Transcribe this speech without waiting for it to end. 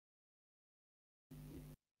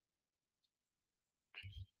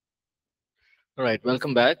All right,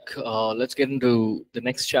 welcome back. Let's get into the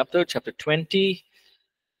next chapter, chapter 20.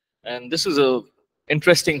 And this is a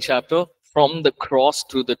interesting chapter, from the cross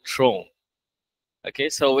to the throne. Okay,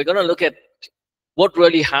 so we're going to look at what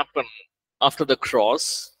really happened after the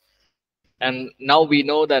cross. And now we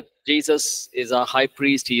know that Jesus is our high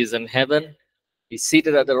priest. He is in heaven. He's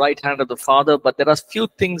seated at the right hand of the Father. But there are few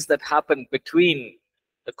things that happen between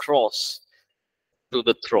the cross to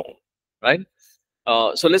the throne, right?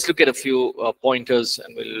 So let's look at a few pointers,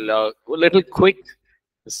 and we'll go a little quick.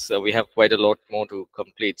 We have quite a lot more to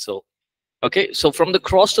complete. So, okay, so from the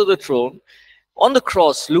cross to the throne, on the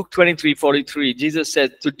cross, Luke 23:43, Jesus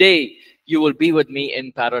said, "Today you will be with me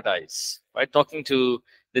in paradise." Right, talking to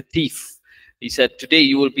the thief, he said, "Today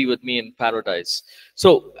you will be with me in paradise."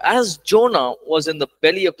 So, as Jonah was in the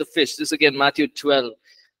belly of the fish, this again Matthew 12.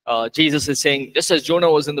 Jesus is saying, just as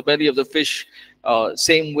Jonah was in the belly of the fish,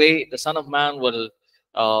 same way the Son of Man will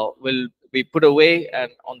be put away,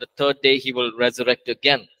 and on the third day he will resurrect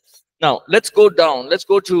again. Now let's go down. Let's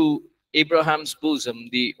go to Abraham's bosom,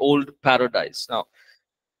 the old paradise. Now,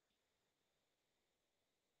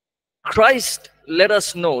 Christ let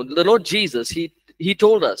us know. The Lord Jesus, he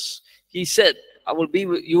told us. He said,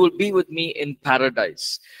 you will be with me in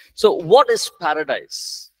paradise." So, what is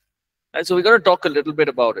paradise? And so we're going to talk a little bit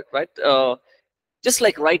about it, right? Just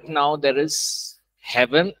like right now, there is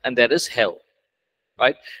heaven and there is hell,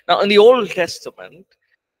 right? Now, in the Old Testament,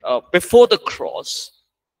 before the cross,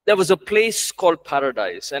 there was a place called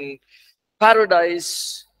paradise. And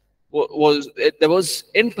paradise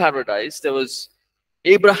in paradise, there was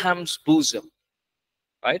Abraham's bosom,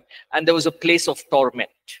 right? And there was a place of torment.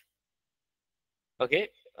 Okay?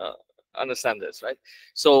 Understand this, right?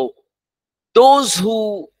 So, those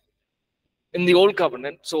who in the Old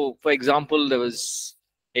Covenant, so for example, there was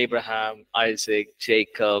Abraham, Isaac,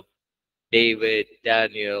 Jacob, David,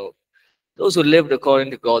 Daniel, those who lived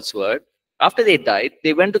according to God's word. After they died,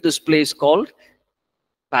 they went to this place called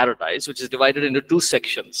paradise, which is divided into two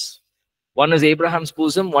sections. One is Abraham's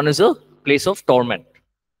bosom, one is a place of torment.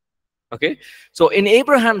 Okay, so in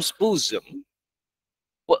Abraham's bosom,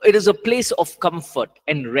 it is a place of comfort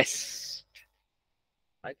and rest.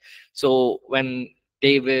 Right? So when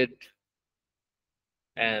David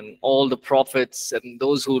and all the prophets and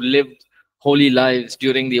those who lived holy lives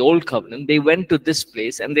during the Old Covenant, they went to this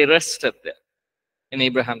place and they rested there in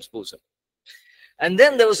Abraham's bosom. And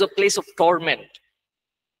then there was a place of torment.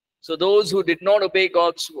 So those who did not obey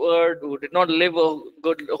God's word, who did not live a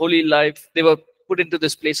good holy life, they were put into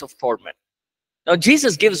this place of torment. Now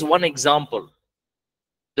Jesus gives one example: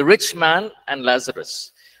 the rich man and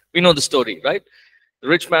Lazarus. We know the story, right? The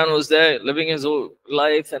rich man was there living his whole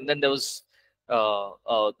life, and then there was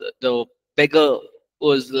the beggar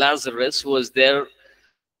was Lazarus, who was there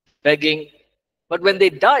begging. But when they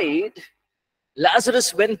died,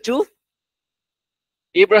 Lazarus went to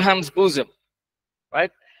Abraham's bosom,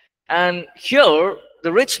 right? And here,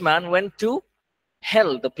 the rich man went to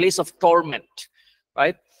hell, the place of torment,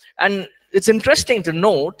 right? And it's interesting to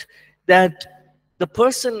note that the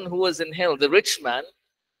person who was in hell, the rich man,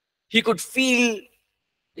 he could feel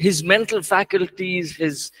his mental faculties,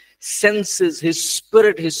 his senses, his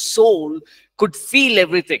spirit, his soul could feel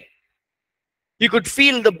everything. He could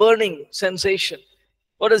feel the burning sensation.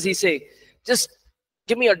 What does he say? Just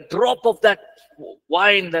give me a drop of that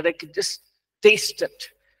wine that I could just taste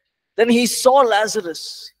it. Then he saw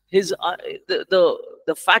Lazarus.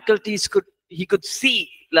 The faculties he could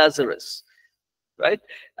see Lazarus, right?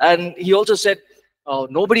 And he also said, "Oh,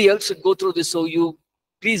 nobody else should go through this, so you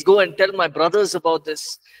please go and tell my brothers about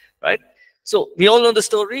this," right? So we all know the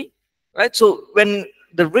story, right? So when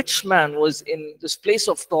the rich man was in this place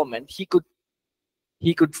of torment, he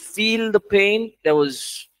could feel the pain. There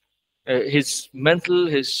was his mental,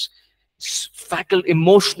 his faculty,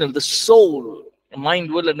 emotional, the soul,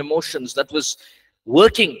 mind, will, and emotions that was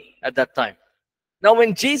working at that time. Now,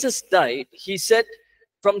 when Jesus died, he said,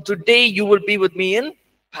 "From today you will be with me in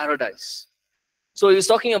paradise." So he was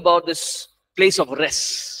talking about this place of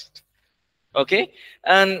rest. Okay,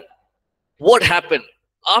 and what happened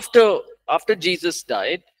after Jesus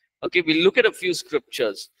died? Okay, we look at a few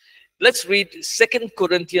scriptures. Let's read 2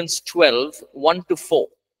 Corinthians 12, 1-4.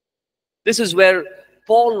 This is where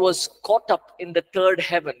Paul was caught up in the third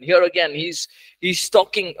heaven. Here again, he's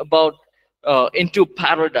talking about into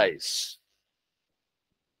paradise.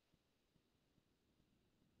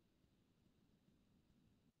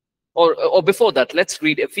 Or before that, let's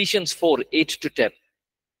read Ephesians 4, 8-10.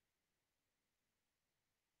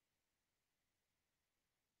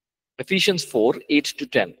 Ephesians 4,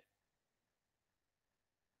 8-10.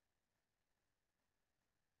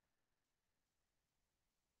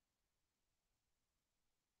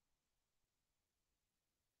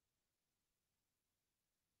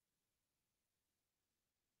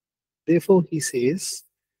 Therefore, he says,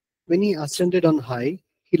 when he ascended on high,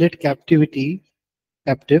 he led captivity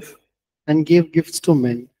captive and gave gifts to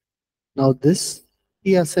men. Now, this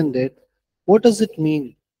he ascended, what does it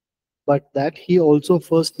mean? But that he also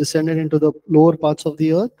first descended into the lower parts of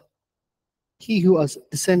the earth? He who has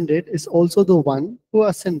descended is also the one who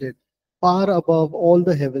ascended far above all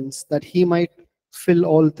the heavens, that he might fill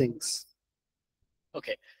all things.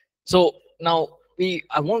 Okay. So now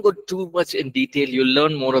I won't go too much in detail. You'll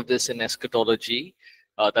learn more of this in eschatology.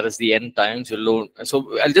 That is the end times. You'll learn.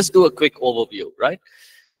 So I'll just do a quick overview, right?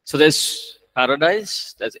 So there's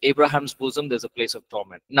paradise, there's Abraham's bosom, there's a place of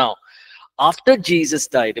torment. Now, after Jesus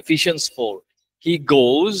died, Ephesians 4, he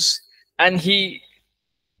goes and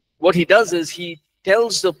what he does is he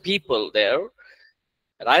tells the people there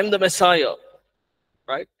that I'm the Messiah,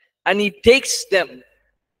 right? And he takes them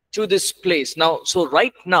to this place. Now, so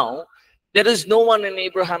right now, there is no one in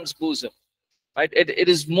Abraham's bosom, right? It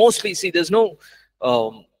is mostly, see, there's no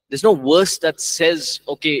verse that says,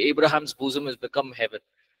 okay, Abraham's bosom has become heaven,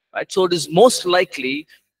 right? So it is most likely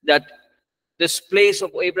that this place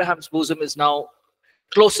of Abraham's bosom is now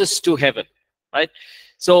closest to heaven, right?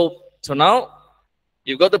 So now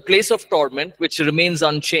you've got the place of torment, which remains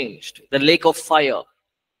unchanged, the lake of fire.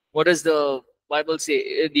 What does the Bible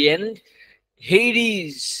say? At the end,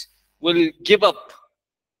 Hades will give up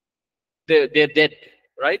their dead,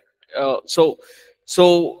 right? So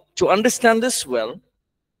to understand this well,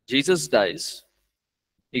 Jesus dies.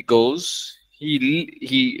 He goes.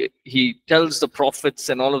 He tells the prophets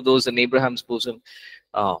and all of those in Abraham's bosom,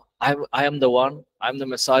 I am the one. I'm the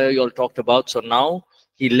Messiah you all talked about. So now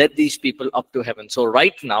he led these people up to heaven. So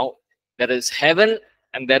right now there is heaven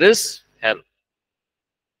and there is hell.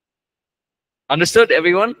 Understood,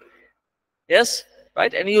 everyone? Yes,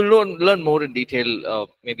 right? And you learn more in detail,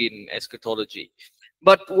 maybe in eschatology.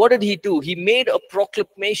 But what did he do? He made a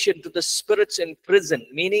proclamation to the spirits in prison,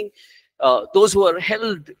 meaning those who are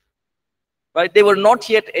held, right? They were not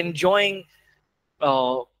yet enjoying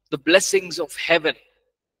the blessings of heaven,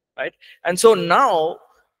 right? And so now,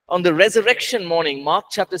 on the resurrection morning, Mark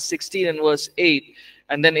chapter 16 and verse 8,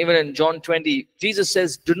 and then even in John 20, Jesus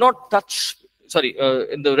says, do not touch,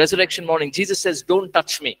 in the resurrection morning, Jesus says, don't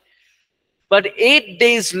touch me. But 8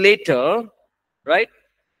 days later, right,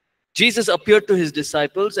 Jesus appeared to his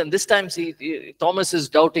disciples, and this time Thomas is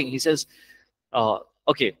doubting. He says,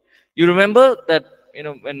 okay, you remember that,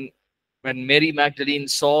 when Mary Magdalene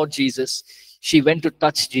saw Jesus, she went to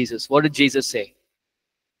touch Jesus. What did Jesus say?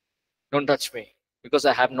 Don't touch me, because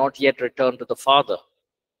I have not yet returned to the Father,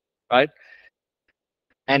 right?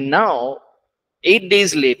 And now, 8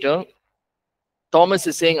 days later, Thomas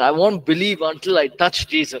is saying, I won't believe until I touch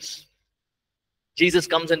Jesus. Jesus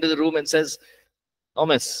comes into the room and says,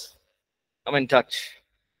 Thomas, come and touch.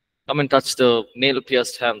 Come and touch the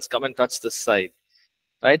nail-pierced hands. Come and touch the side,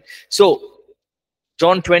 right? So,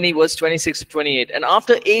 John 20, verse 26 to 28. And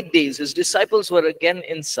after 8 days, his disciples were again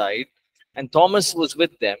inside, and Thomas was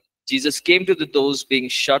with them. Jesus came to the doors being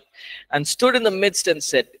shut and stood in the midst and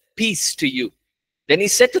said, peace to you. Then he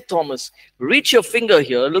said to Thomas, reach your finger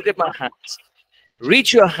here, look at my hands.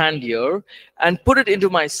 Reach your hand here and put it into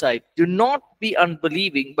my side. Do not be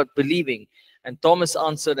unbelieving, but believing. And Thomas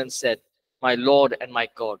answered and said, my Lord and my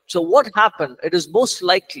God. So what happened? It is most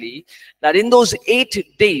likely that in those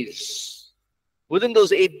 8 days, within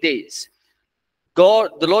those 8 days, the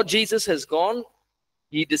Lord Jesus has gone.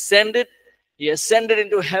 He descended. He ascended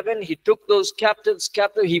into heaven. He took those captives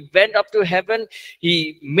captive. He went up to heaven.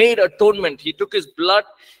 He made atonement. He took his blood.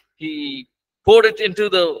 He poured it into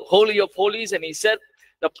the Holy of Holies, and he said,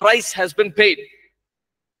 the price has been paid.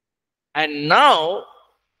 And now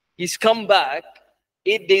he's come back.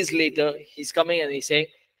 8 days later, he's coming and he's saying,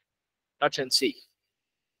 touch and see.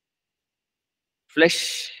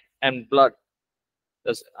 Flesh and blood.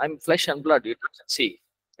 I'm flesh and blood. You touch and see.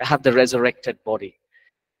 I have the resurrected body.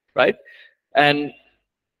 Right? And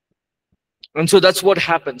so that's what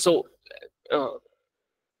happened. So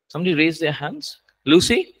somebody raised their hands.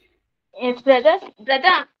 Lucy? Yes, brother.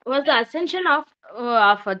 Brother, was the ascension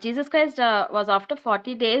of Jesus Christ was after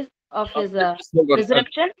 40 days of his Just hold on.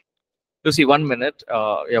 resurrection? Lucy, 1 minute.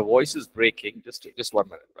 Your voice is breaking. Just 1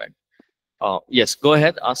 minute, right? Yes, go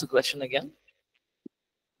ahead. Ask the question again.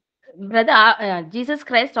 Brother, Jesus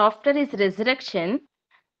Christ, after his resurrection,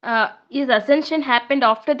 his ascension happened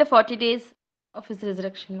after the 40 days of his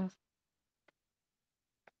resurrection.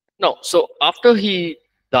 No, so after he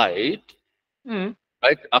died, Hmm.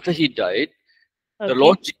 right? After he died, the Okay.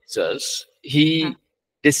 Lord Jesus, he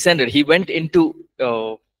descended. He went into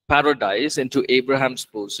paradise into Abraham's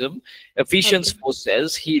bosom. Ephesians Okay. 4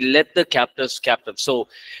 says he led the captives captive. So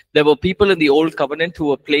there were people in the old covenant who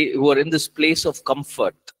were in this place of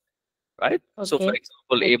comfort, right? So for Okay.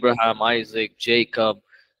 example, Yes. Abraham, Isaac, Jacob,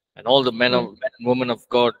 and all the men Yes. and women of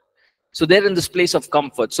God. So they're in this place of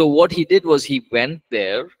comfort. So what he did was he went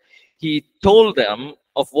there, he told them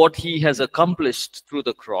of what he has accomplished through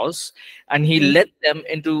the cross, and he Yes. led them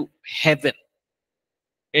into heaven,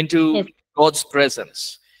 into Yes. God's presence.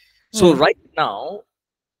 So Mm. right now,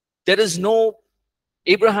 there is no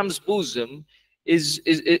Abraham's bosom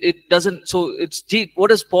it doesn't, so it's deep. What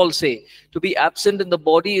does Paul say? To be absent in the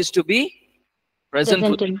body is to be present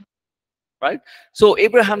with, Present in. right? So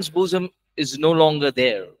Abraham's bosom is no longer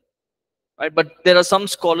there, right? But there are some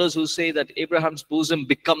scholars who say that Abraham's bosom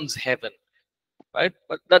becomes heaven, right?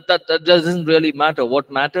 But that doesn't really matter. What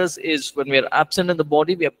matters is when we are absent in the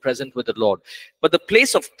body, we are present with the Lord. But the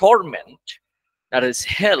place of torment, that is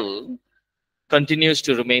hell, continues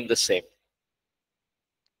to remain the same,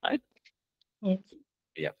 right? Yes.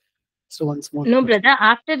 Yeah, So once more No, question. brother.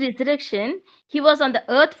 After resurrection, he was on the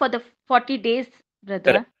earth for the 40 days, correct,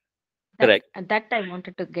 brother. That correct. at that time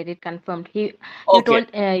wanted to get it confirmed. Okay.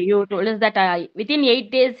 You told us that within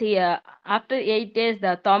 8 days after 8 days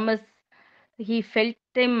the Thomas he felt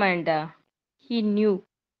him and he knew.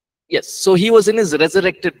 Yes. So he was in his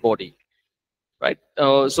resurrected body, right?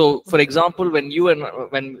 So, for example, when you and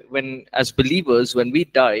when as believers, when we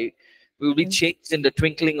die, we will be Mm. changed in the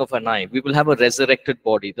twinkling of an eye. We will have a resurrected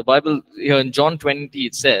body. The Bible here in John 20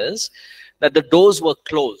 it says that the doors were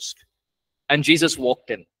closed and Jesus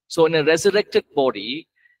walked in. So, in a resurrected body,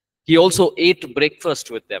 he also ate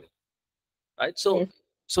breakfast with them, right? So, Yes.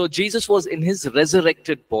 so Jesus was in his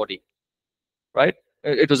resurrected body, right?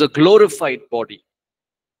 It was a glorified body.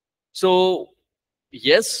 So,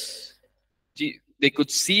 yes, they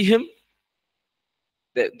could see him.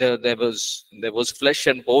 There was flesh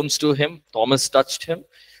and bones to him. Thomas touched him.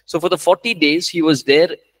 So for the 40 days, he was there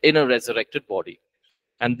in a resurrected body.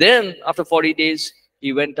 And then after 40 days,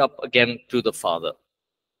 he went up again to the Father.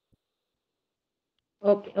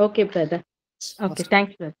 Okay. Okay, brother. Okay. Pastor.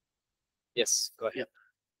 Thanks, brother. Yes, go Yeah. ahead.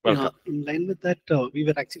 Yeah, Welcome. in line with that, we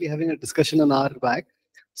were actually having a discussion an hour back.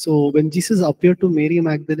 So when Jesus appeared to Mary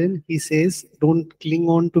Magdalene, he says, "Don't cling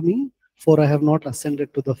on to me, for I have not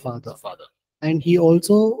ascended to the Father." The Father. And he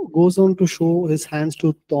also goes on to show his hands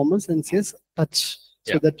to Thomas and says, "Touch,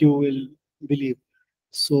 so Yeah. that you will believe."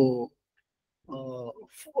 So,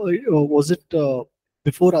 was it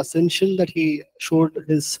before ascension that he showed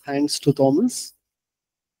his hands to Thomas?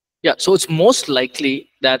 Yeah. So it's most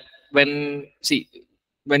likely that when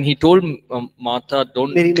he told Martha,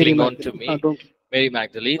 don't Mary cling on to Magdalene. me, Don't. Mary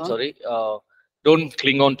Magdalene, Huh? sorry, don't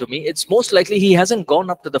cling on to me. It's most likely he hasn't gone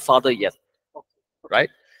up to the Father yet,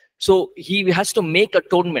 right? So he has to make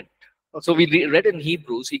atonement. So we read in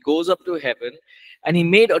Hebrews, he goes up to heaven and he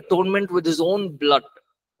made atonement with his own blood,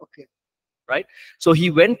 Okay. right? So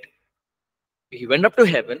he went up to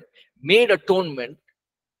heaven, made atonement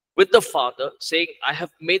with the Father, saying, I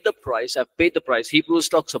have made the price, I've paid the price. Hebrews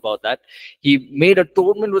talks about that. He made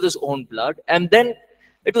atonement with his own blood. And then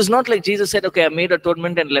it was not like Jesus said, okay, I made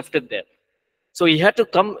atonement and left it there. So he had to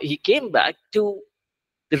come, he came back to,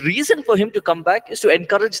 the reason for him to come back is to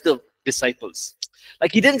encourage the disciples.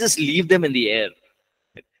 Like he didn't just leave them in the air.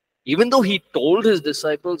 Even though he told his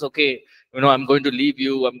disciples, okay, I'm going to leave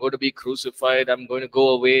you, I'm going to be crucified, I'm going to go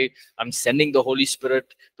away, I'm sending the Holy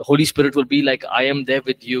Spirit. The Holy Spirit will be like, I am there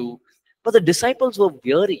with you. But the disciples were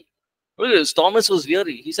weary. Thomas was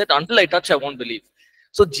weary. He said, until I touch, I won't believe.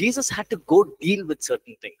 So Jesus had to go deal with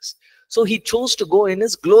certain things. So he chose to go in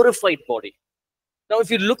his glorified body. Now, if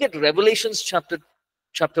you look at Revelations chapter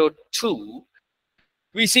 2,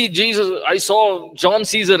 we see Jesus. John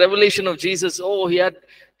sees a revelation of Jesus. Oh, he had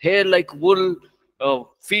hair like wool,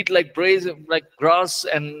 feet like like grass,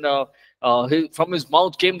 and from his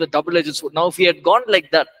mouth came the double-edged sword. Now, if he had gone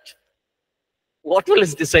like that, what will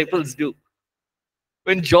his disciples do?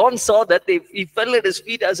 When John saw that, he fell at his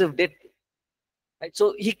feet as if dead. Right?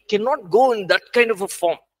 So he cannot go in that kind of a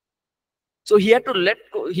form. So he had to let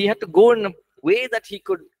go. He had to go in a way that he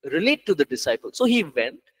could relate to the disciples. So he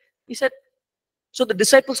went. He said, so the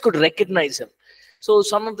disciples could recognize him. So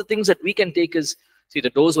some of the things that we can take is, see,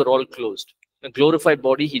 the doors were all closed. The glorified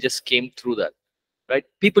body, he just came through that, right?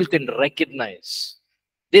 People can recognize.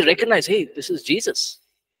 They recognize, hey, this is Jesus,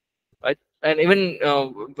 right? And even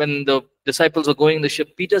when the disciples are going in the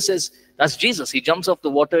ship, Peter says, that's Jesus. He jumps off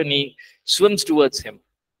the water and he swims towards him.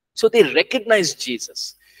 So they recognize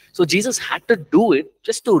Jesus. So Jesus had to do it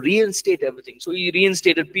just to reinstate everything. So he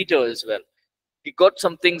reinstated Peter as well. He got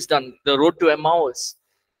some things done. The road to Emmaus,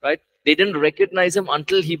 right? They didn't recognize him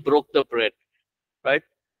until he broke the bread, right?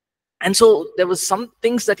 And so there was some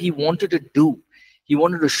things that he wanted to do. He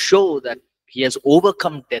wanted to show that he has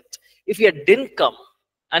overcome death. If he didn't come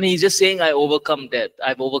and he's just saying, I overcome death,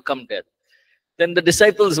 I've overcome death, then the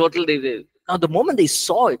disciples, what will they do? Now, the moment they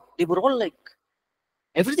saw it, they were all like,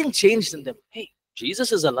 everything changed in them. Hey,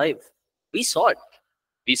 Jesus is alive. We saw it.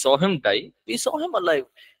 We saw him die. We saw him alive.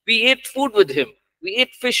 We ate food with him. We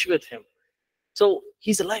ate fish with him. So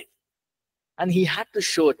he's alive. And he had to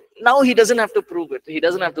show it. Now he doesn't have to prove it. He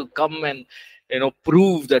doesn't have to come and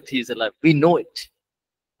prove that he's alive. We know it.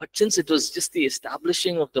 But since it was just the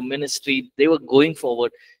establishing of the ministry, they were going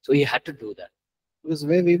forward. So he had to do that. Because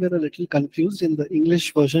where we were a little confused, in the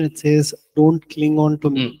English version it says, don't cling on to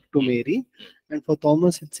Mary. And for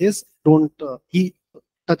Thomas it says, don't he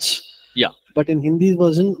touch. Yeah. But in Hindi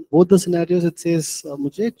version, both the scenarios it says,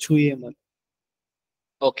 mujhe chhuye mat.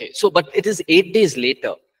 Okay, so but it is 8 days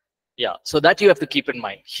later. Yeah, so that you have to keep in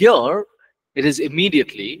mind. Here, it is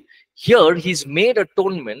immediately. Here, he's made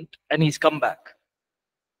atonement and he's come back.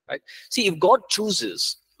 Right? See, if God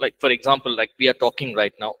chooses, like for example, like we are talking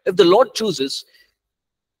right now, if the Lord chooses,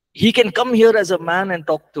 he can come here as a man and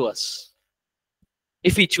talk to us.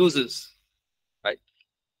 If he chooses, right?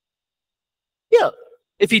 Yeah,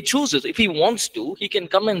 if he chooses, if he wants to, he can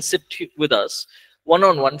come and sit with us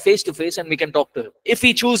one-on-one, face-to-face, and we can talk to him. If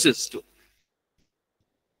he chooses to.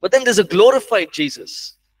 But then there's a glorified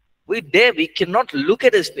Jesus. We cannot look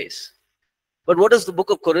at his face. But what does the book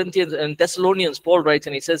of Corinthians and Thessalonians, Paul writes,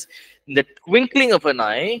 and he says, in the twinkling of an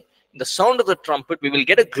eye, in the sound of the trumpet, we will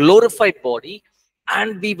get a glorified body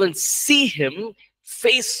and we will see him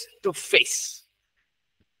face to face.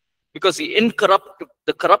 Because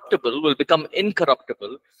the corruptible will become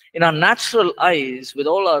incorruptible. In our natural eyes, with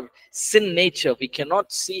all our sin nature, we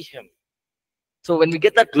cannot see him. So when we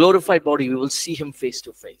get that glorified body, we will see him face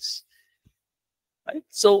to face. Right?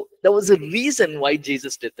 So there was a reason why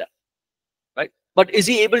Jesus did that. Right? But is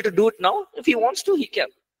he able to do it now? If he wants to, he can.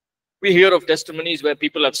 We hear of testimonies where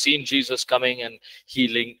people have seen Jesus coming and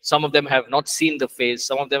healing. Some of them have not seen the face.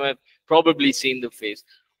 Some of them have probably seen the face.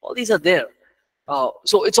 All these are there.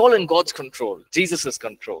 So it's all in God's control. Jesus'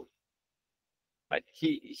 control. Right?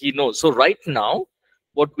 He knows. So right now,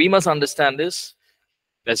 what we must understand is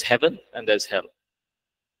there's heaven and there's hell.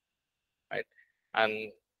 Right?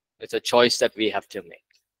 And it's a choice that we have to make.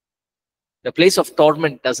 The place of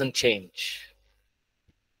torment doesn't change.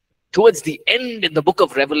 Towards the end in the book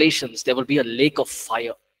of Revelations, there will be a lake of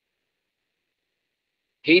fire.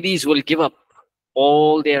 Hades will give up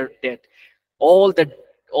all their dead. All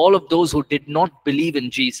of those who did not believe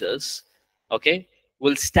in Jesus, okay,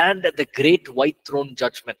 will stand at the great white throne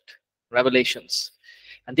judgment, Revelations.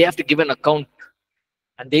 And they have to give an account.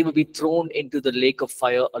 And they will be thrown into the lake of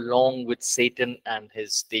fire along with Satan and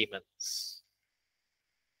his demons.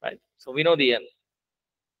 Right? So we know the end.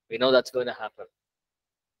 We know that's going to happen.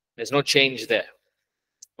 There's no change there.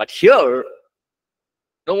 But here,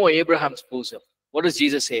 no more Abraham's bosom. What does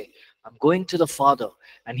Jesus say? I'm going to the Father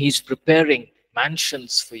and he's preparing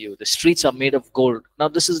mansions for you. The streets are made of gold. Now,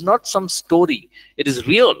 this is not some story. It is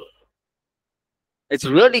real. It's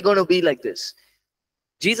really going to be like this.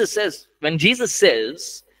 Jesus says, when Jesus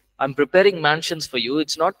says, I'm preparing mansions for you,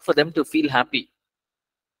 it's not for them to feel happy.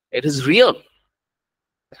 It is real.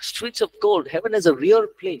 The streets of gold. Heaven is a real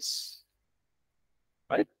place.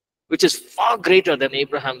 Right? Which is far greater than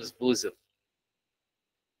Abraham's bosom.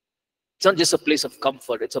 It's not just a place of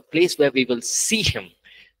comfort. It's a place where we will see him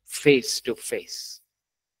face to face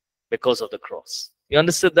because of the cross. You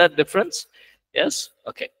understood that difference? Yes?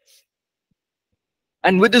 Okay.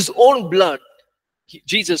 And with his own blood,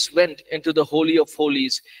 Jesus went into the Holy of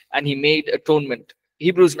Holies and he made atonement.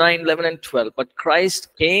 Hebrews 9:11 and 12. But Christ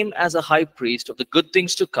came as a high priest of the good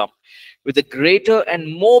things to come with a greater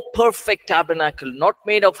and more perfect tabernacle, not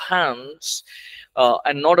made of hands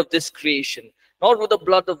and not of this creation, not with the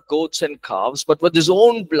blood of goats and calves, but with his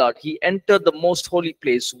own blood. He entered the most holy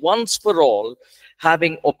place once for all,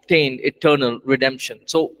 having obtained eternal redemption.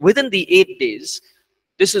 So within the 8 days,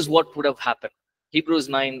 this is what would have happened. Hebrews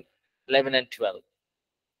 9:11 and 12.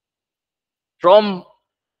 From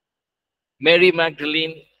Mary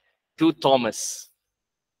Magdalene to Thomas,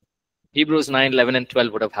 Hebrews 9:11 and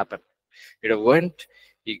 12 would have happened. It went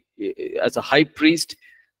as a high priest.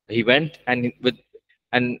 He went and with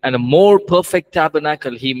a more perfect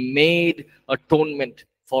tabernacle, he made atonement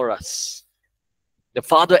for us. The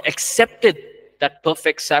Father accepted that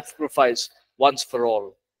perfect sacrifice once for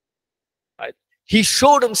all. Right? He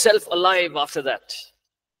showed himself alive after that.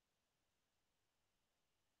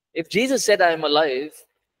 If Jesus said, I am alive,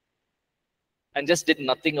 and just did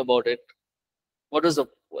nothing about it, What was the,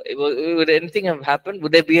 would anything have happened?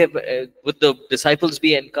 Would would the disciples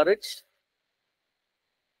be encouraged?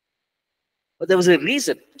 But there was a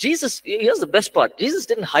reason. Jesus, here's the best part. Jesus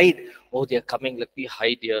didn't hide. Oh, they're coming. Let me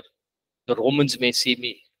hide here. The Romans may see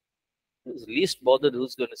me. He was least bothered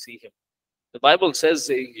who's going to see him. The Bible says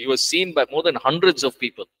he was seen by more than hundreds of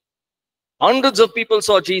people. Hundreds of people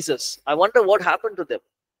saw Jesus. I wonder what happened to them.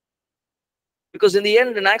 Because in the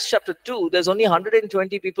end, in Acts chapter 2, there's only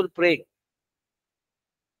 120 people praying.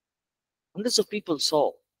 Hundreds of people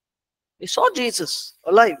saw. They saw Jesus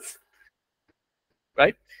alive.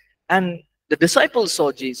 Right? And the disciples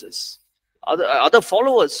saw Jesus. Other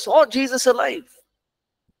followers saw Jesus alive.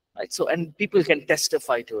 Right? So, and people can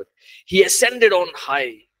testify to it. He ascended on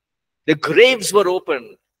high. The graves were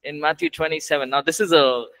open in Matthew 27. Now, this is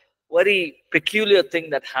a very peculiar thing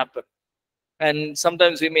that happened. And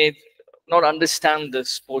sometimes we may not understand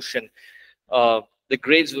this portion. The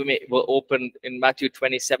graves were opened in Matthew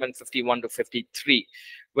 27, 51 to 53,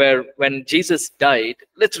 where when Jesus died,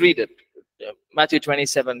 let's read it. Matthew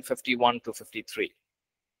 27, 51 to 53.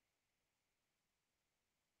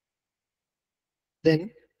 Then,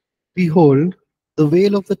 behold, the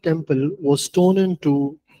veil of the temple was torn in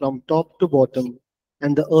two from top to bottom,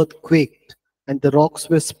 and the earth quaked, and the rocks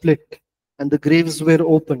were split, and the graves were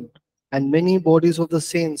opened, and many bodies of the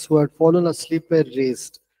saints who had fallen asleep were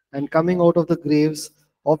raised, and coming out of the graves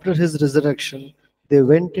after his resurrection, they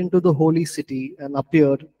went into the holy city and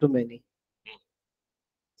appeared to many.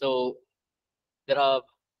 So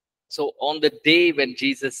so on the day when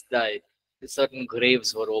Jesus died, certain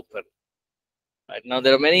graves were open. Right? Now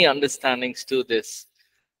there are many understandings to this,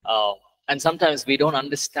 and sometimes we don't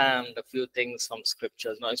understand a few things from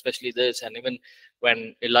scriptures, especially this. And even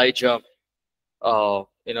when Elijah,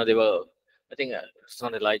 they were, I think it's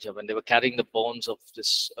not Elijah, when they were carrying the bones of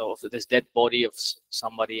this dead body of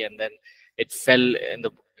somebody, and then it fell in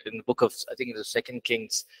the book of, I think it was Second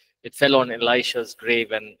Kings. It fell on Elisha's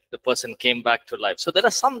grave, and the person came back to life. So there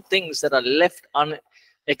are some things that are left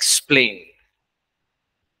unexplained.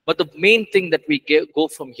 But the main thing that we go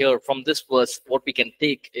from here, from this verse, what we can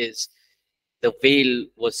take is the veil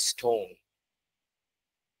was torn.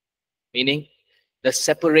 Meaning the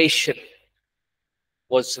separation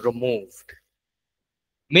was removed.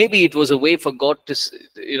 Maybe it was a way for God to,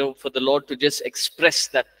 for the Lord to just express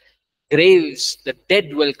that graves, the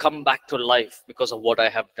dead will come back to life because of what I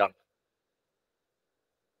have done.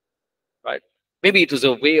 Right? Maybe it was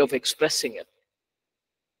a way of expressing it.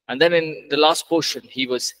 And then in the last portion, he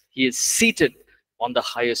is seated on the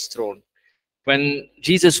highest throne. When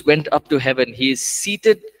Jesus went up to heaven, he is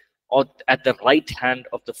seated at the right hand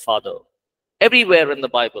of the Father. Everywhere in the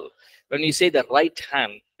Bible, when you say the right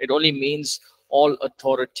hand, it only means all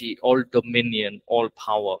authority, all dominion, all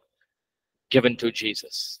power given to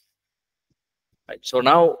Jesus. Right? So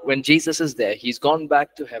now when Jesus is there, he's gone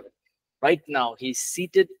back to heaven. Right now, he's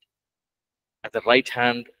seated at the right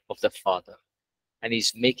hand of the Father. And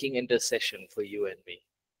he's making intercession for you and me.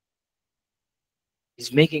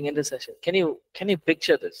 He's making intercession. Can you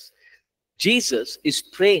picture this? Jesus is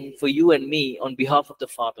praying for you and me on behalf of the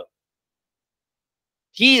Father.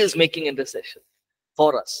 He is making intercession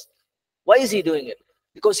for us. Why is he doing it?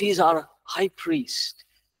 Because he is our high priest.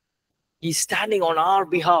 He's standing on our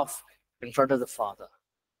behalf in front of the Father.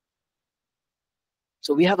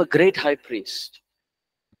 So we have a great high priest.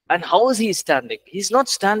 And how is he standing? He's not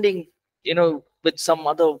standing, with some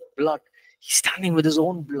other blood. He's standing with his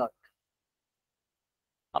own blood.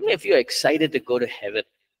 How many of you are excited to go to heaven?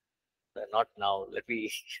 Not now. Let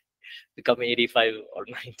me become 85 or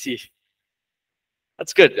 90.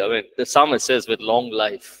 That's good. I mean, the psalmist says, with long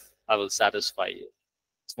life, I will satisfy you.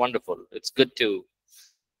 It's wonderful. It's good to,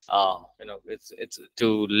 it's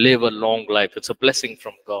to live a long life. It's a blessing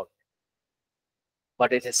from God.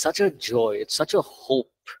 But it is such a joy. It's such a hope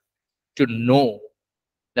to know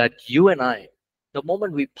that you and I, the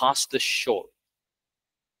moment we pass this shore,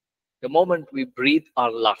 the moment we breathe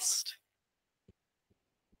our last,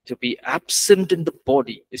 to be absent in the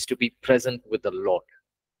body is to be present with the Lord.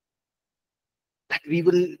 That we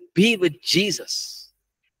will be with Jesus.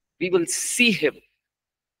 We will see him.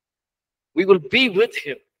 We will be with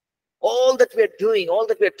him. All that we're doing, all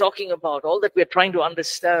that we're talking about, all that we're trying to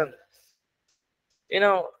understand,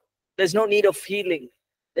 there's no need of healing.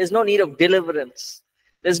 There's no need of deliverance.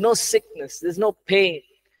 There's no sickness. There's no pain.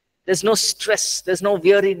 There's no stress. There's no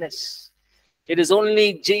weariness. It is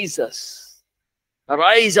only Jesus. Our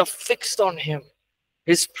eyes are fixed on him.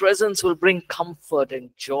 His presence will bring comfort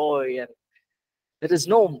and joy, and there is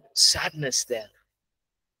no sadness there.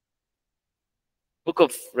 Book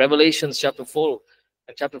of Revelations chapter 4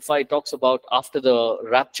 and chapter 5 talks about after the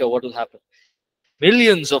rapture, what will happen.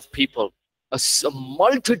 Millions of people, a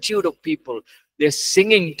multitude of people, they're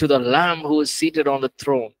singing to the Lamb who is seated on the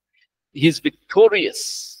throne. He is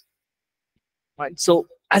victorious. Right? So,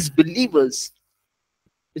 as believers,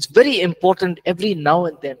 it's very important every now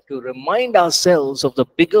and then to remind ourselves of the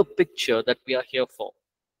bigger picture that we are here for.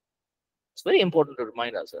 It's very important to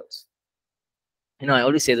remind ourselves. I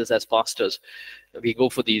always say this as pastors. We go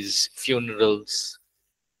for these funerals.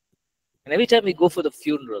 And every time we go for the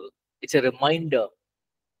funeral, it's a reminder,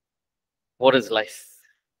 what is life?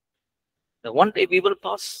 That one day we will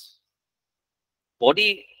pass.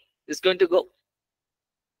 Body is going to go.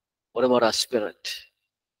 What about our spirit?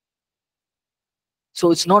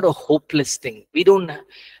 So it's not a hopeless thing. We don't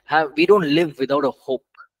live without a hope.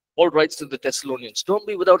 Paul writes to the Thessalonians, don't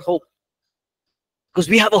be without hope. Because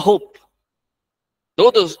we have a hope. Though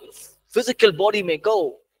the physical body may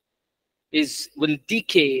go, will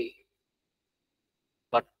decay,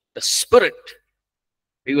 but the spirit,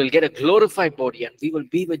 we will get a glorified body and we will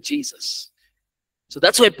be with Jesus. So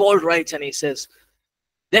that's why Paul writes and he says,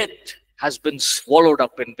 death has been swallowed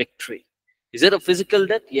up in victory. Is it a physical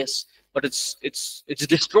death? Yes, but it's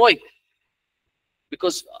destroyed.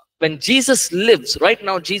 Because when Jesus lives, right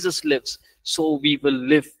now Jesus lives, so we will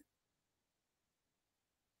live.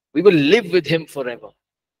 We will live with him forever.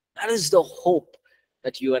 That is the hope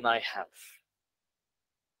that you and I have.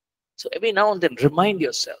 So every now and then, remind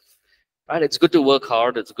yourself, right? It's good to work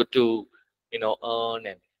hard. It's good to, earn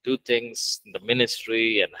and do things in the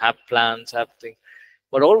ministry and have plans, have things.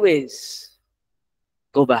 But always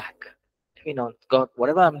go back. God,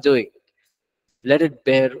 whatever I'm doing, let it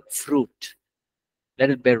bear fruit. Let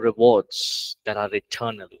it bear rewards that are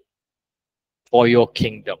eternal for your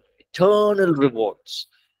kingdom. Eternal rewards.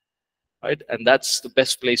 Right? And that's the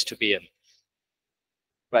best place to be in.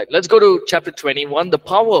 Right, let's go to chapter 21, the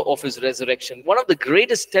power of his resurrection. One of the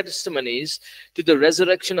greatest testimonies to the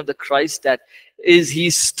resurrection of the Christ that is he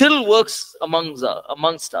still works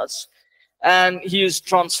amongst us, and he is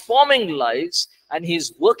transforming lives, and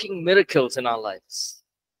he's working miracles in our lives.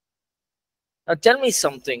 Now tell me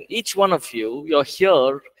something, each one of you, you're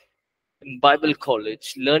here in Bible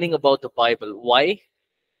college learning about the Bible. Why?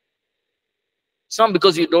 It's not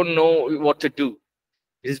because you don't know what to do.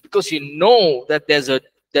 It is because you know that there's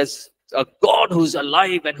a God who's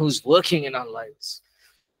alive and who's working in our lives.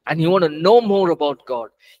 And you want to know more about God.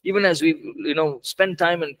 Even as we spend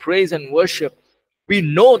time in praise and worship, we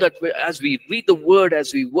know that as we read the word,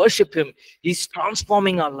 as we worship him, he's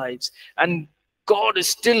transforming our lives. And God is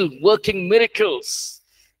still working miracles.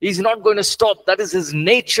 He's not going to stop. That is his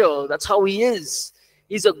nature. That's how he is.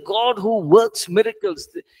 He's a God who works miracles.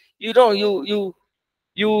 You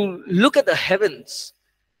look at the heavens.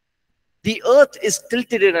 The earth is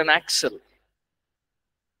tilted in an axle.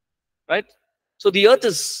 Right? So the earth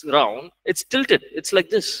is round. It's tilted. It's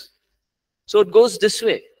like this. So it goes this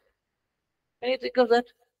way. Can you think of that?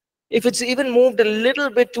 If it's even moved a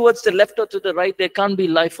little bit towards the left or to the right, there can't be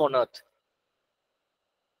life on earth.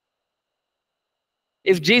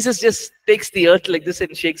 If Jesus just takes the earth like this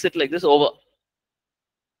and shakes it like this, over.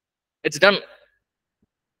 It's done.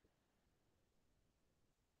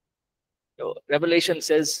 Revelation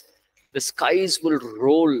says the skies will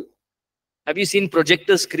roll. Have you seen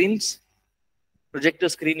projector screens? Projector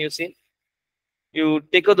screen you've seen? You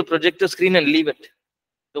take out the projector screen and leave it.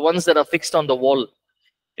 The ones that are fixed on the wall.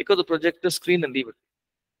 Take out the projector screen and leave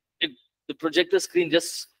it. The projector screen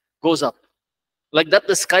just goes up. Like that,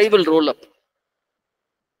 the sky will roll up.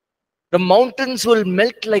 The mountains will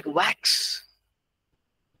melt like wax.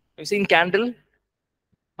 You've seen candle?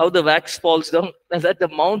 How the wax falls down? And that the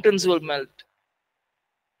mountains will melt.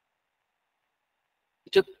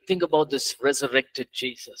 Think about this resurrected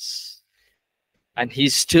Jesus. And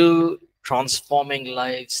he's still transforming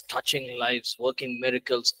lives, touching lives, working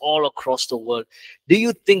miracles all across the world. Do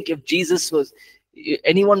you think if Jesus was,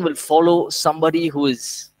 anyone will follow somebody who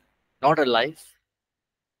is not alive?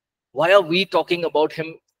 Why are we talking about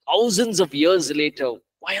him thousands of years later?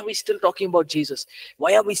 Why are we still talking about Jesus?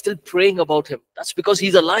 Why are we still praying about him? That's because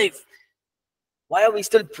he's alive. Why are we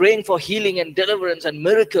still praying for healing and deliverance and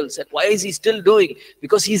miracles? And why is he still doing?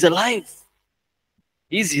 Because he's alive.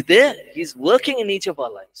 He's there. He's working in each of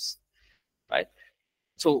our lives. Right?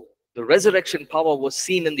 So the resurrection power was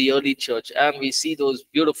seen in the early church, and we see those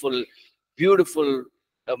beautiful, beautiful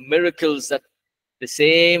miracles that the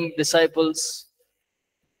same disciples,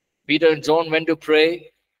 Peter and John, went to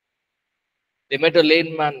pray. They met a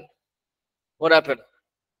lame man. What happened?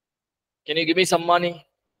 Can you give me some money?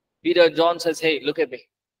 Peter and John says, hey, look at me.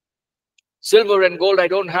 Silver and gold I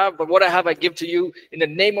don't have, but what I have I give to you in the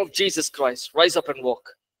name of Jesus Christ. Rise up and walk.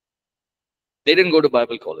 They didn't go to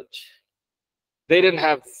Bible college. They didn't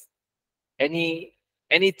have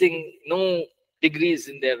anything, no degrees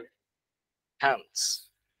in their hands.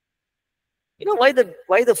 You know why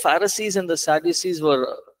the Pharisees and the Sadducees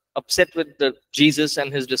were upset with Jesus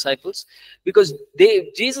and his disciples? Because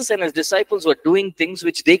Jesus and his disciples were doing things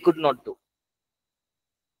which they could not do.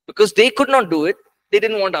 Because they could not do it, they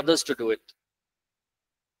didn't want others to do it.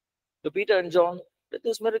 So Peter and John did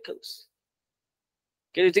these miracles.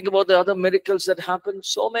 Can you think about the other miracles that happened?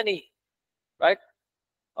 So many, right?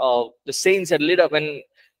 The saints had lit up when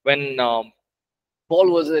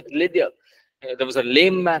Paul was at Lydia. There was a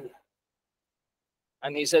lame man,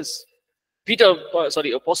 and he says,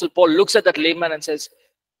 Apostle Paul looks at that lame man and says,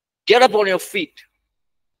 "Get up on your feet."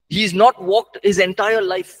 He's not walked his entire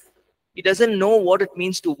life. He doesn't know what it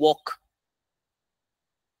means to walk.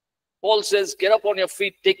 Paul says, "Get up on your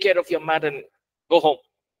feet, take care of your mat, and go home."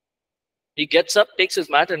 He gets up, takes his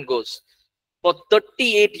mat, and goes. For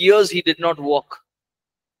 38 years, he did not walk.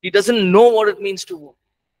 He doesn't know what it means to walk.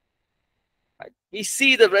 Right? We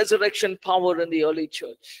see the resurrection power in the early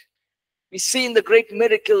church. We see in the great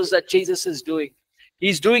miracles that Jesus is doing.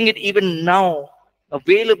 He's doing it even now,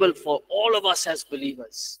 available for all of us as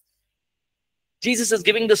believers. Jesus is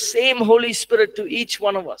giving the same Holy Spirit to each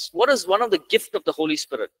one of us. What is one of the gifts of the Holy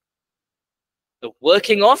Spirit? The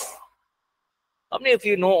working of? How many of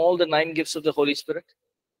you know all the 9 gifts of the Holy Spirit?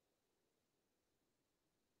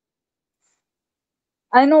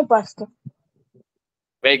 I know, Pastor.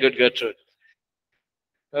 Very good, Gertrude.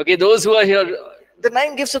 Okay, those who are here, the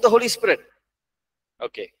 9 gifts of the Holy Spirit.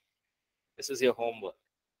 Okay, this is your homework.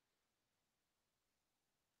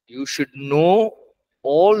 You should know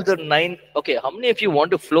all the 9. Okay, how many of you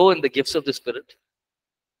want to flow in the gifts of the Spirit?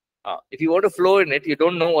 If you want to flow in it, you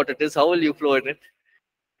don't know what it is. How will you flow in it?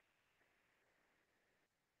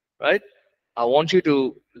 Right? I want you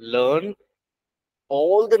to learn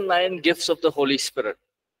all the 9 gifts of the Holy Spirit.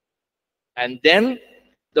 And then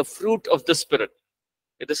the fruit of the Spirit.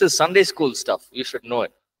 This is Sunday school stuff. You should know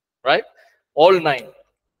it. Right? All 9. You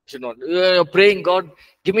should know. You're praying, God,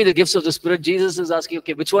 give me the gifts of the Spirit. Jesus is asking,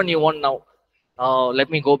 okay, which one you want now?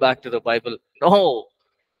 Let me go back to the Bible. No.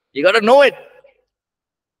 You got to know it.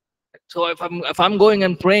 So if I'm going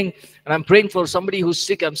and praying, and I'm praying for somebody who's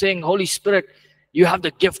sick, I'm saying, Holy Spirit, you have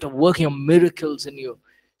the gift of working of miracles in you.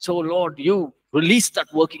 So Lord, you release that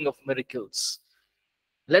working of miracles.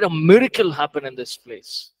 Let a miracle happen in this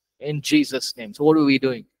place. In Jesus' name. So what are we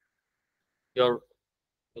doing? The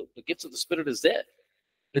gifts of the Spirit is there.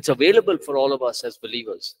 It's available for all of us as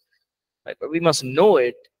believers. Right? But we must know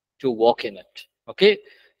it to walk in it. Okay?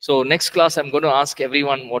 So next class, I'm going to ask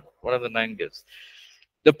everyone what are the 9 gifts.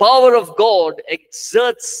 The power of God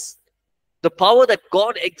exerts, the power that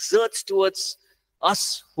God exerts towards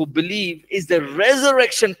us who believe is the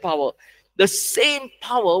resurrection power. The same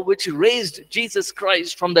power which raised Jesus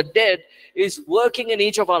Christ from the dead is working in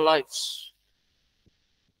each of our lives.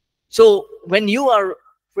 So when you are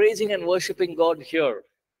praising and worshiping God here,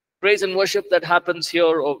 praise and worship that happens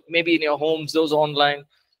here or maybe in your homes, those online,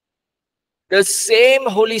 the same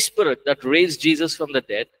Holy Spirit that raised Jesus from the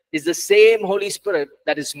dead is the same Holy Spirit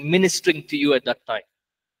that is ministering to you at that time.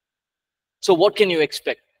 So what can you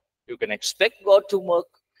expect? You can expect God to work.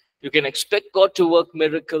 You can expect God to work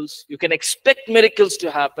miracles. You can expect miracles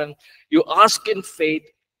to happen. You ask in faith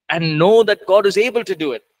and know that God is able to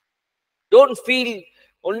do it. Don't feel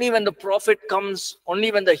only when the prophet comes,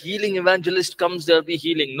 only when the healing evangelist comes, there'll be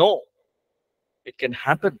healing. No, it can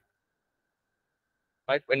happen.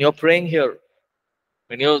 Right? When you're praying here,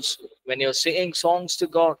 when you're singing songs to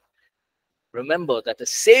God, remember that the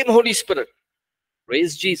same Holy Spirit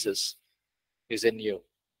raised Jesus is in you.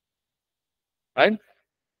 Right?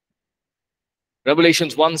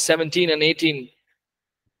 Revelations 1:17 and 18,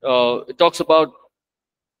 it talks about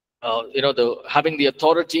having the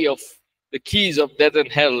authority of the keys of death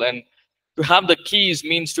and hell. And to have the keys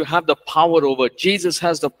means to have the power over. Jesus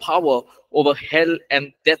has the power over hell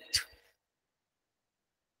and death.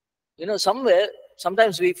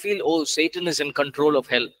 Sometimes we feel, oh, Satan is in control of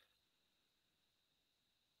hell.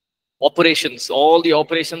 Operations, all the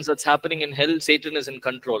operations that's happening in hell, Satan is in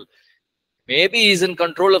control. Maybe he's in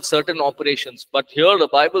control of certain operations, but here the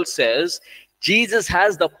Bible says Jesus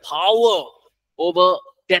has the power over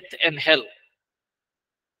death and hell.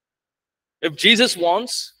 If Jesus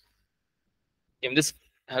wants, I'm just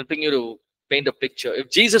helping you to paint a picture. If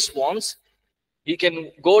Jesus wants, he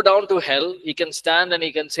can go down to hell, he can stand and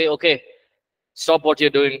he can say, okay, stop what you're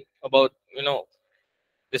doing about,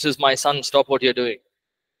 this is my son, stop what you're doing.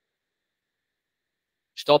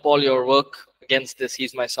 Stop all your work against this,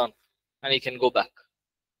 he's my son. And he can go back.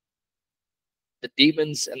 The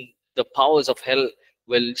demons and the powers of hell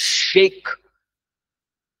will shake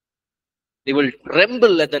They will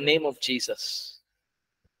tremble at the name of Jesus.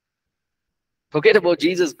 Forget about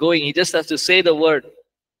Jesus going. He just has to say the word.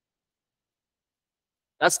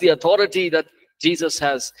 That's the authority that Jesus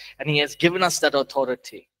has, and he has given us that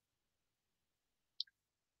authority.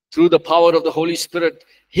 Through the power of the Holy Spirit,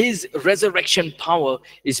 his resurrection power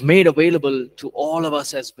is made available to all of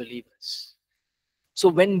us as believers. So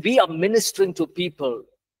when we are ministering to people,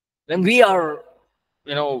 when we are,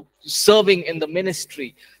 serving in the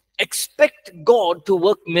ministry, expect God to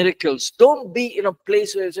work miracles. Don't be in a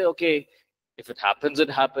place where you say, okay, if it happens, it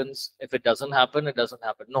happens. If it doesn't happen, it doesn't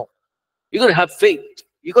happen. No. You got to have faith.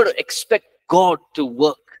 You got to expect God to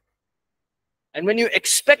work. And when you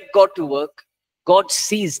expect God to work, God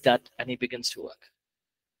sees that and he begins to work.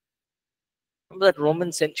 Remember that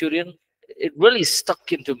Roman centurion? It really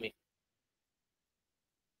stuck into me.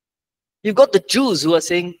 You've got the Jews who are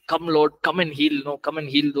saying, come Lord, come and heal. No, come and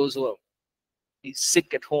heal those who are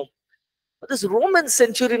sick at home. But this Roman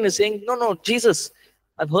centurion is saying, no, Jesus,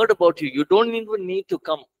 I've heard about you. You don't even need to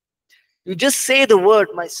come. You just say the word,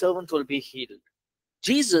 my servant will be healed.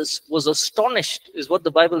 Jesus was astonished, is what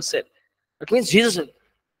the Bible said. That means Jesus said,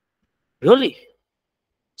 really?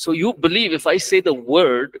 So you believe if I say the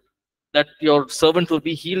word that your servant will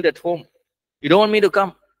be healed at home? You don't want me to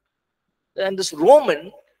come? And this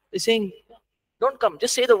Roman is saying, don't come,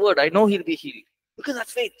 just say the word. I know he'll be healed. Look at that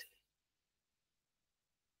faith.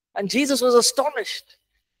 And Jesus was astonished.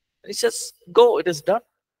 He says, go, it is done.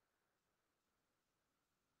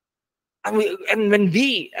 And when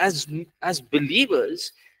we as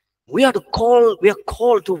believers, we are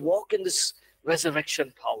called to walk in this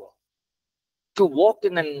resurrection power, to walk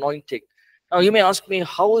in anointing. Now you may ask me,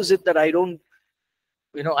 how is it that I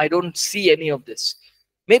don't see any of this?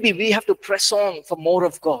 Maybe we have to press on for more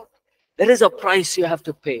of God. There is a price you have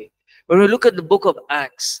to pay. When we look at the book of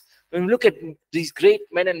Acts, when we look at these great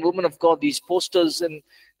men and women of God, these posters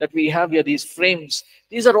that we have here, these frames,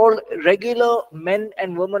 these are all regular men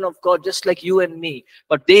and women of God, just like you and me.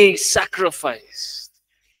 But they sacrificed.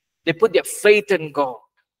 They put their faith in God.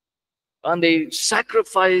 And they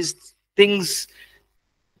sacrificed things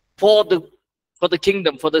for the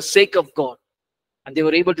kingdom, for the sake of God. And they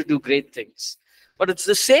were able to do great things. But it's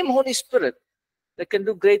the same Holy Spirit that can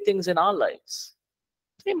do great things in our lives.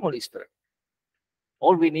 Same Holy Spirit.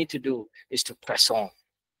 All we need to do is to press on,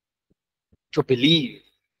 to believe.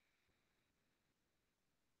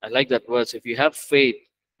 I like that verse. If you have faith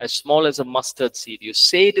as small as a mustard seed, you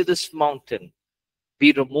say to this mountain,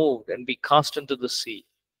 be removed and be cast into the sea,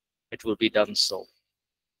 it will be done so.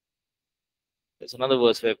 There's another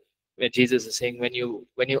verse where Jesus is saying, when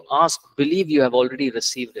you ask, believe you have already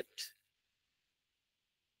received it.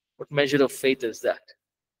 What measure of faith is that?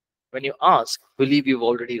 When you ask, believe you've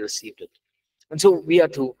already received it. And so we are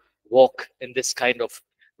to walk in this kind of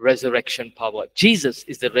resurrection power. Jesus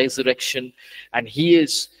is the resurrection, and he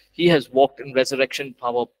has walked in resurrection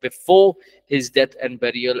power before his death and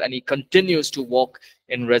burial, and he continues to walk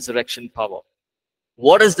in resurrection power.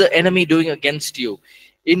 What is the enemy doing against you,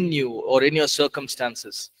 in you, or in your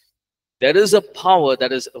circumstances? There is a power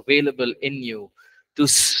that is available in you to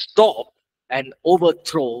stop and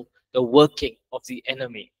overthrow the working of the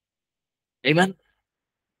enemy. Amen.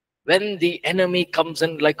 When the enemy comes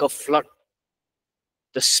in like a flood,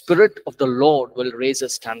 the Spirit of the Lord will raise a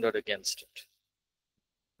standard against it.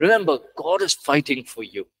 Remember, God is fighting for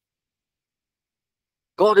you.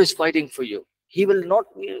 God is fighting for you. He will not,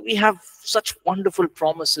 we have such wonderful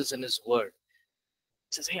promises in his word.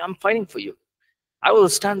 He says, hey, I'm fighting for you. I will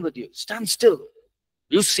stand with you. Stand still.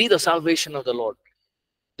 You see the salvation of the Lord.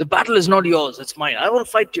 The battle is not yours, it's mine. I will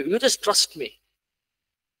fight you. You just trust me.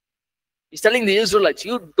 He's telling the Israelites,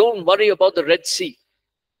 you don't worry about the Red Sea.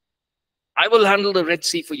 I will handle the Red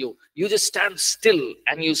Sea for you. You just stand still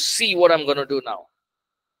and you see what I'm going to do now.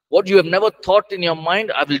 What you have never thought in your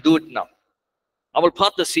mind, I will do it now. I will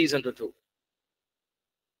part the seas into two.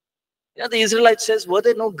 Yeah, the Israelites says, were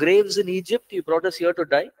there no graves in Egypt? You brought us here to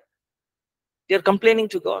die. They are complaining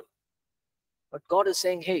to God. But God is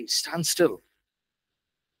saying, hey, stand still.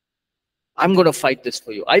 I'm going to fight this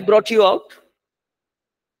for you. I brought you out,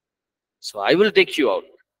 so I will take you out.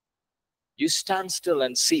 You stand still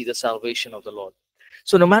and see the salvation of the Lord.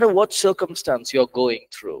 So no matter what circumstance you're going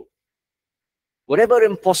through, whatever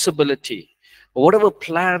impossibility, or whatever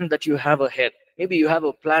plan that you have ahead, maybe you have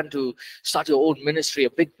a plan to start your own ministry, a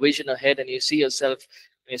big vision ahead, and you see yourself,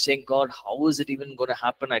 and you're saying, God, how is it even going to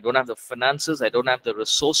happen? I don't have the finances, I don't have the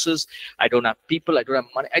resources, I don't have people, I don't have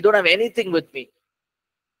money, I don't have anything with me.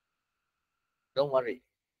 Don't worry.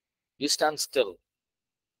 You stand still,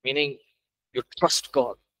 meaning you trust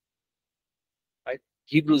God. Right?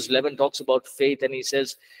 Hebrews 11 talks about faith, and he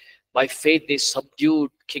says, By faith, they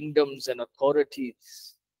subdued kingdoms and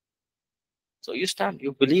authorities. So you stand,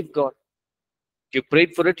 you believe God. You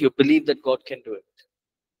prayed for it, you believe that God can do it.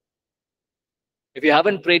 If you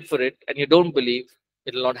haven't prayed for it and you don't believe,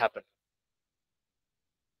 it will not happen.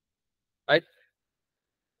 Right?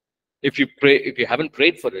 If you haven't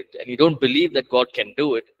prayed for it and you don't believe that God can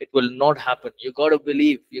do it, it will not happen. You got to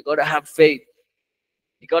believe. You got to have faith.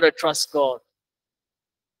 You got to trust God.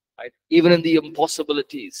 Right? Even in the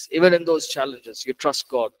impossibilities, even in those challenges, you trust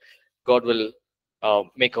God. God will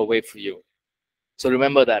make a way for you. So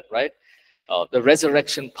remember that, right? The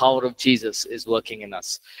resurrection power of Jesus is working in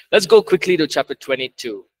us. Let's go quickly to chapter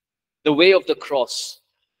 22. The way of the cross.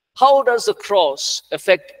 How does the cross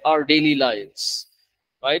affect our daily lives?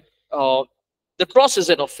 Right? The cross is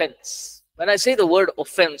an offense. When I say the word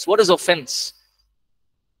offense, what is offense?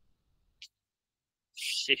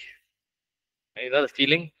 You know the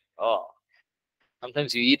feeling? Oh,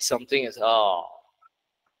 sometimes you eat something, it's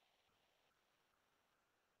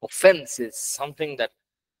offense is something that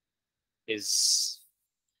is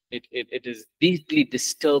it is deeply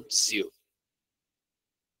disturbs you.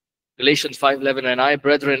 Galatians 5:11, and I,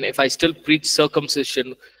 brethren, if I still preach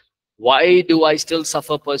circumcision, why do I still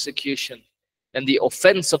suffer persecution? And the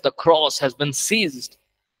offense of the cross has been seized.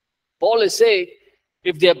 Paul is saying,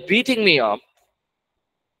 if they are beating me up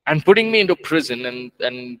and putting me into prison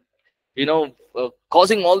and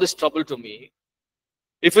causing all this trouble to me,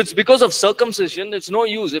 if it's because of circumcision, it's no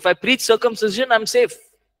use. If I preach circumcision, I'm safe.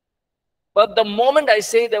 But the moment I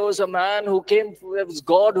say there was a man who came, there was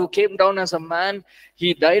God who came down as a man,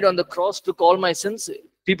 he died on the cross, took all my sins,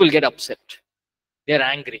 people get upset. They're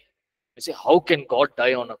angry. They say, how can God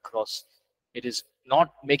die on a cross? It is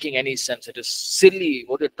not making any sense. It is silly.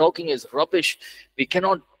 What you're talking is rubbish. We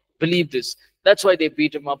cannot believe this. That's why they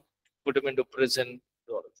beat him up, put him into prison.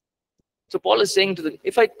 So Paul is saying to them,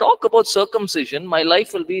 if I talk about circumcision, my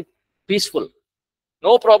life will be peaceful.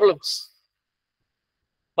 No problems.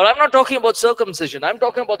 But I'm not talking about circumcision. I'm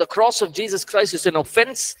talking about the cross of Jesus Christ. It's an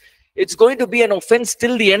offense. It's going to be an offense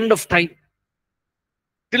till the end of time.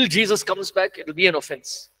 Till Jesus comes back, it will be an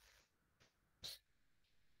offense.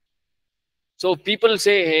 So people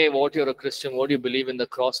say, hey, what, you're a Christian, what do you believe in the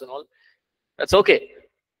cross and all? That's okay.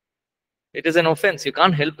 It is an offense. You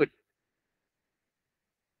can't help it.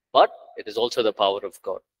 But it is also the power of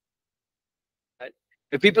God. Right?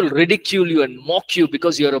 If people ridicule you and mock you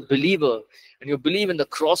because you're a believer and you believe in the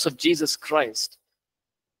cross of Jesus Christ,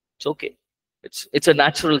 it's okay. It's a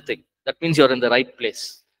natural thing. That means you're in the right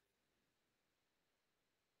place.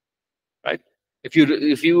 Right?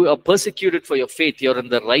 If you are persecuted for your faith, you're in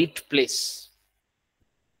the right place.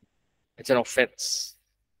 It's an offense.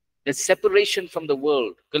 There's separation from the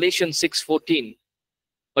world. Galatians 6:14.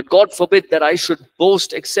 But God forbid that I should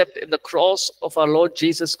boast except in the cross of our Lord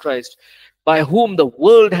Jesus Christ, by whom the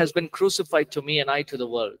world has been crucified to me and I to the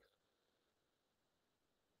world.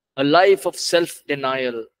 A life of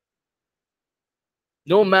self-denial.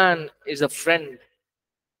 No man is a friend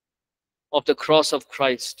of the cross of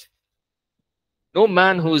Christ. No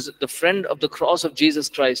man who is the friend of the cross of Jesus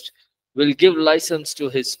Christ will give license to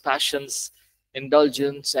his passions,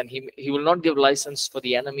 indulgence, and he will not give license for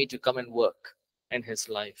the enemy to come and work in his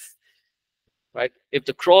life. Right? If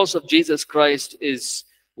the cross of Jesus Christ is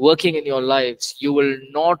working in your lives, you will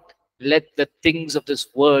not let the things of this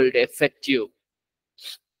world affect you.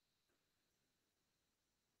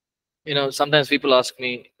 Sometimes people ask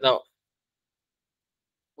me, there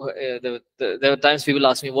are times people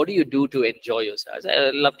ask me, what do you do to enjoy yourself? I say,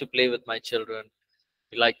 I love to play with my children.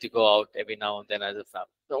 We like to go out every now and then as a family.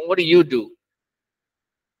 So what do you do?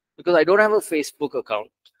 Because I don't have a Facebook account.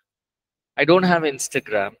 I don't have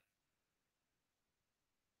Instagram.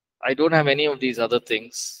 I don't have any of these other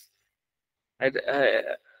things.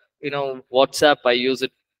 WhatsApp, I use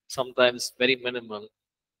it sometimes very minimal.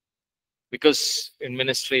 Because in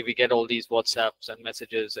ministry, we get all these WhatsApps and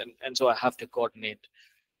messages, and so I have to coordinate.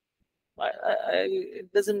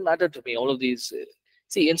 It doesn't matter to me, all of these.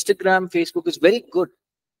 See, Instagram, Facebook is very good.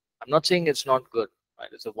 I'm not saying it's not good. Right?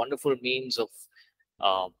 It's a wonderful means of,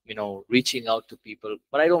 reaching out to people.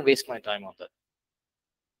 But I don't waste my time on that.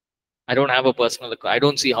 I don't have a personal account. I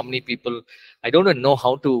don't see how many people. I don't even know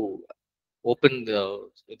how to open the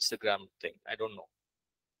Instagram thing. I don't know.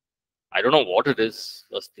 I don't know what it is,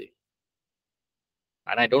 first thing.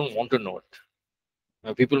 And I don't want to know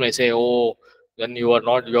it. People may say, oh, then you're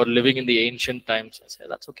living in the ancient times. I say,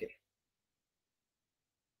 that's okay.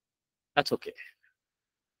 That's okay.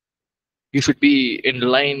 You should be in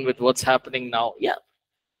line with what's happening now. Yeah.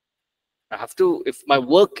 I have to, if my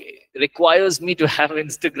work requires me to have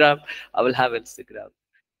Instagram, I will have Instagram.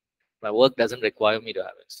 My work doesn't require me to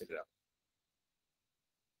have Instagram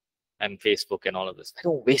and Facebook and all of this. I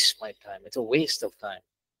don't waste my time. It's a waste of time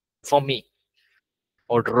for me.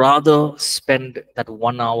 I would rather spend that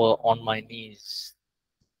 1 hour on my knees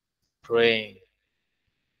praying,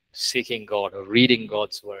 seeking God, or reading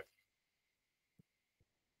God's word.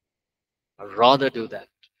 I'd rather do that.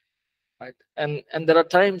 Right? And there are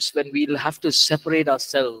times when we'll have to separate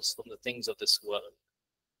ourselves from the things of this world.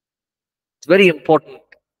 It's very important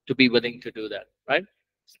to be willing to do that, right?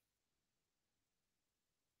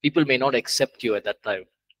 People may not accept you at that time.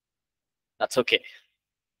 That's okay.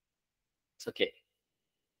 It's okay.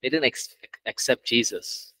 They didn't accept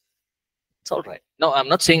Jesus. It's all right. No, I'm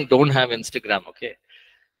not saying don't have Instagram, okay?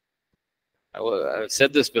 I've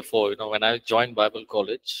said this before, when I joined Bible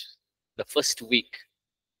College, the first week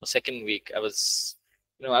or second week, I was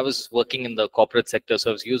working in the corporate sector, so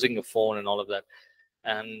I was using a phone and all of that.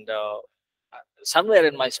 And somewhere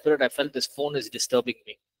in my spirit, I felt this phone is disturbing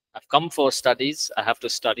me. I've come for studies. I have to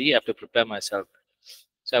study. I have to prepare myself.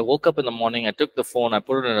 So I woke up in the morning. I took the phone. I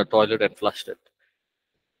put it in a toilet and flushed it.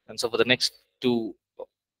 And so for the next 2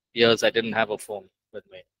 years, I didn't have a phone with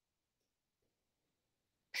me.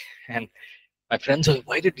 And my friends were,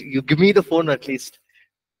 why did you give me the phone at least?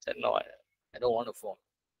 I said, no, I don't want a phone.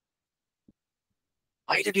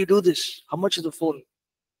 Why did you do this? How much is the phone?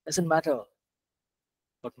 Doesn't matter.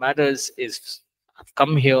 What matters is I've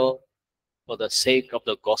come here for the sake of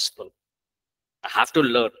the gospel. I have to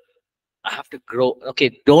learn. I have to grow.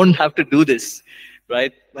 Okay, don't have to do this,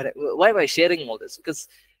 right? But why am I sharing all this? Because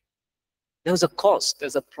there's a cost,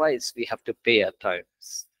 there's a price we have to pay at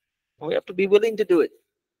times. We have to be willing to do it,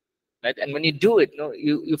 right? And when you do it,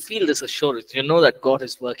 you feel this assurance. You know that God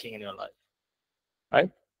is working in your life, right?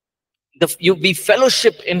 We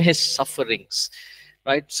fellowship in His sufferings,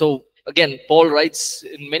 right? So again, Paul writes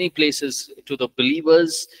in many places to the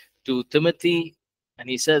believers, to Timothy, and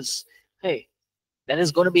he says, hey, there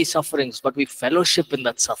is going to be sufferings, but we fellowship in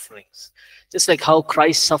that sufferings. Just like how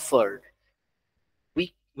Christ suffered,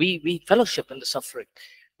 we fellowship in the suffering.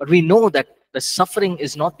 But we know that the suffering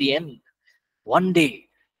is not the end. One day,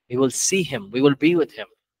 we will see Him. We will be with Him.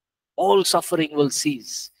 All suffering will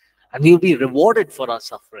cease. And we will be rewarded for our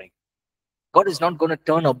suffering. God is not going to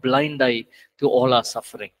turn a blind eye to all our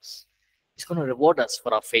sufferings. He's going to reward us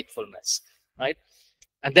for our faithfulness, right?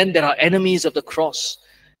 And then there are enemies of the cross.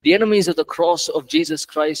 The enemies of the cross of Jesus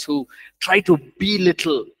Christ who try to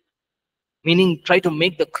belittle, meaning try to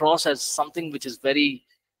make the cross as something which is very,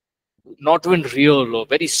 not even real or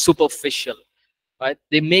very superficial, right?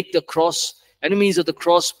 They make the cross, enemies of the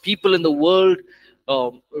cross, people in the world,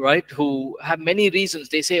 right, who have many reasons.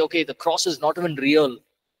 They say, okay, the cross is not even real.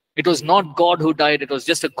 It was not God who died. It was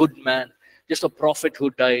just a good man, just a prophet who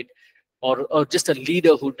died, or just a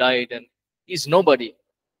leader who died, and he's nobody,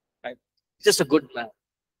 right? Just a good man.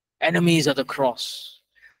 Enemies of the cross.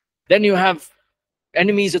 Then you have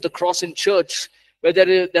enemies of the cross in church, where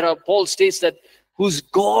there are, Paul states that whose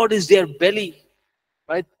God is their belly,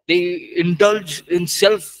 right? They indulge in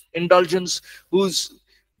self-indulgence, whose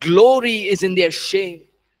glory is in their shame,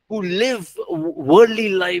 who live worldly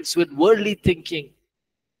lives with worldly thinking,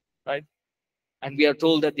 right? And we are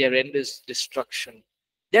told that their end is destruction.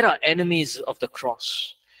 There are enemies of the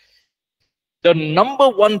cross. The number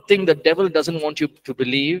one thing the devil doesn't want you to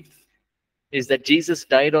believe is that Jesus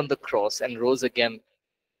died on the cross and rose again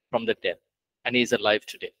from the dead, and He is alive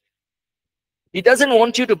today. He doesn't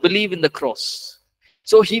want you to believe in the cross.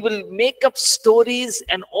 So he will make up stories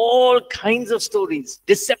and all kinds of stories,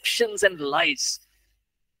 deceptions and lies.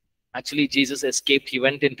 Actually, Jesus escaped. He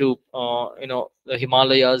went into, the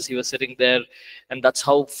Himalayas. He was sitting there. And that's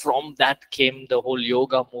how from that came the whole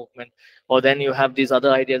yoga movement. Or then you have these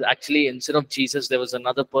other ideas. Actually, instead of Jesus, there was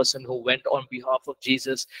another person who went on behalf of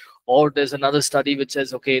Jesus. Or there's another study which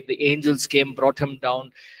says, okay, the angels came, brought him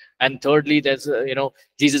down. And thirdly, there's,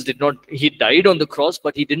 Jesus did not, he died on the cross,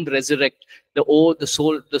 but he didn't resurrect.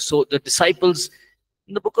 The disciples,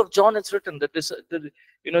 in the book of John, it's written that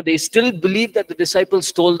they still believe that the disciples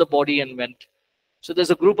stole the body and went. So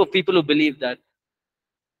there's a group of people who believe that.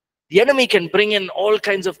 The enemy can bring in all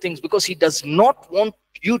kinds of things because he does not want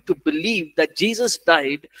you to believe that Jesus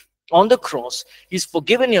died on the cross. He's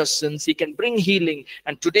forgiven your sins. He can bring healing.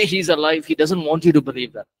 And today he's alive. He doesn't want you to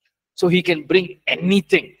believe that. So he can bring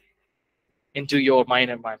anything into your mind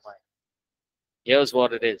and my mind. Here's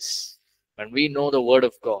what it is. When we know the word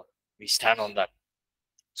of God, we stand on that.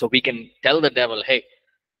 So we can tell the devil, hey,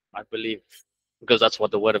 I believe, because that's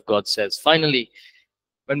what the word of God says. Finally,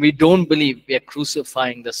 when we don't believe, we are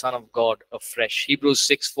crucifying the Son of God afresh. Hebrews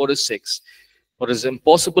 6:4-6. For it is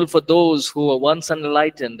impossible for those who were once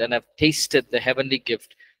enlightened and have tasted the heavenly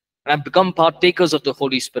gift and have become partakers of the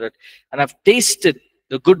Holy Spirit, and have tasted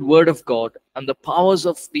the good word of God and the powers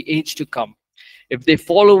of the age to come, if they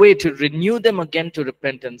fall away, to renew them again to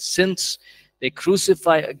repentance, since they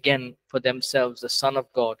crucify again for themselves the Son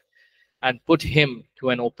of God and put him to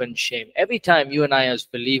an open shame. Every time you and I as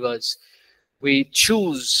believers, we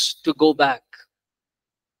choose to go back,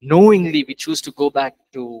 knowingly we choose to go back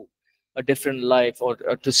to a different life, or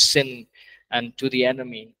to sin and to the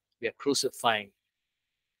enemy, we are crucifying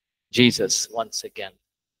Jesus once again.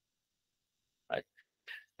 Right?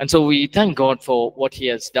 And so we thank God for what he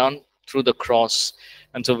has done through the cross.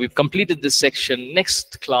 And so we've completed this section.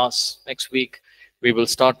 Next class, next week, we will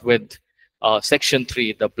start with section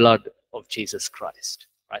 3, the blood of Jesus Christ.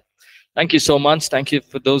 Right? Thank you so much. Thank you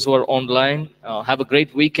for those who are online. Have a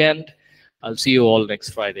great weekend. I'll see you all next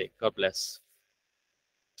Friday. God bless.